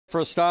For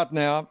a start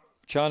now,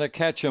 China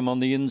Catch'em on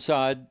the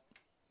inside,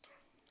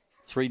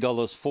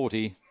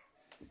 $3.40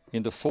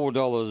 into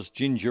 $4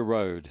 Ginger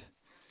Road.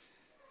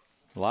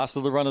 Last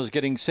of the runners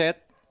getting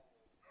set.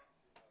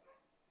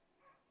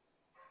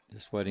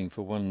 Just waiting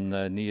for one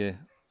near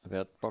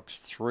about box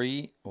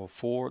 3 or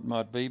 4 it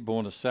might be,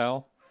 Born to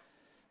Sal.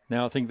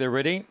 Now I think they're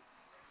ready.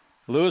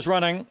 Lures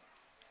running.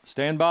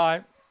 Stand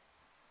by.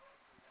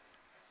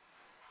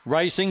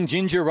 Racing,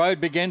 Ginger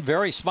Road began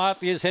very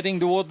smartly, is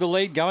heading toward the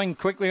lead, going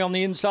quickly on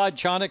the inside,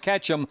 China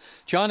Catch'em.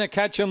 China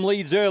Catch'em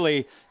leads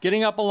early.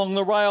 Getting up along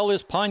the rail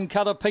is Pine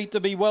Cutter Pete to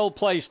be well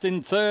placed.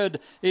 In third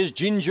is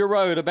Ginger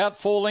Road, about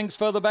 4 lengths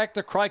further back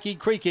to Crikey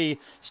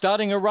Creaky.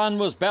 Starting a run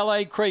was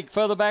Ballet Creek,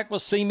 further back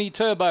was See Me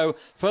Turbo,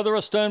 further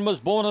astern was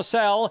Born a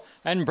Sal,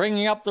 and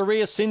bringing up the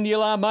rear,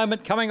 Singular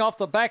Moment coming off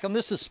the back, and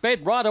this is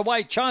sped right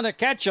away, China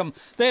Catch'em.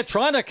 They're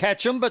trying to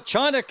catch him, but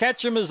China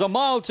Catch'em is a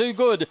mile too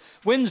good.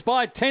 Wins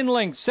by 10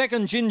 lengths.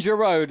 Second, Ginger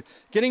Road.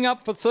 Getting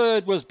up for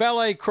third was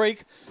Ballet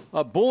Creek.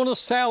 Born a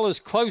Sal is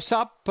close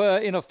up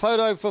in a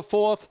photo for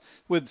fourth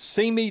with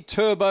See Me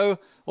Turbo.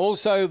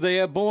 Also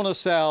there, Born a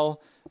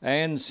Sal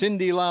and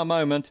Cindy La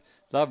Moment.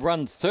 They've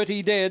run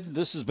 30 dead.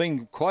 This has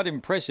been quite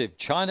impressive.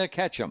 China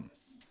Catch'em.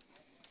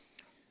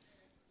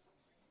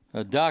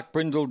 A Dark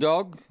Brindle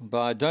Dog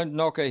by Don't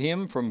Knock a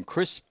Him from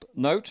Crisp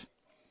Note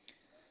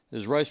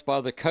is raced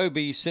by the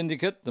Kobe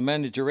Syndicate, the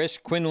manager S.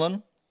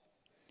 Quinlan.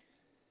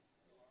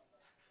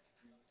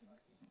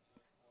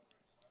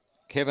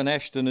 Kevin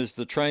Ashton is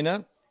the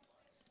trainer.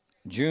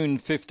 June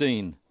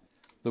 15,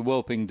 the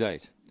whelping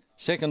date.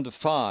 Second to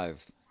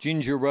 5,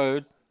 Ginger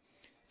Road.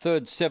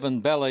 Third, 7,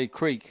 Ballet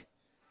Creek.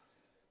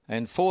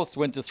 And fourth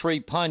went to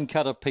 3, Pine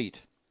Cutter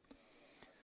Pete.